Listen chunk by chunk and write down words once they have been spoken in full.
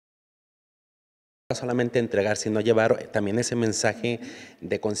solamente entregar, sino llevar también ese mensaje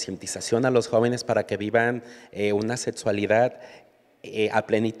de concientización a los jóvenes para que vivan una sexualidad a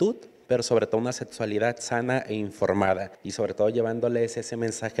plenitud, pero sobre todo una sexualidad sana e informada, y sobre todo llevándoles ese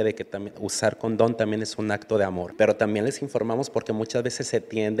mensaje de que también usar condón también es un acto de amor. Pero también les informamos porque muchas veces se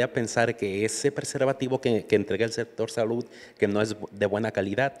tiende a pensar que ese preservativo que entrega el sector salud, que no es de buena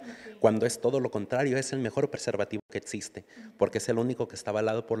calidad, cuando es todo lo contrario, es el mejor preservativo que existe, porque es el único que está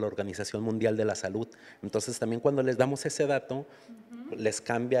avalado por la Organización Mundial de la Salud. Entonces también cuando les damos ese dato, les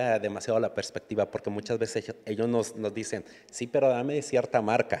cambia demasiado la perspectiva, porque muchas veces ellos nos dicen, sí, pero dame de cierta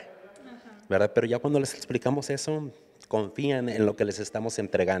marca, ¿verdad? Pero ya cuando les explicamos eso, confían en lo que les estamos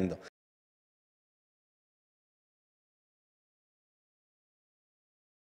entregando.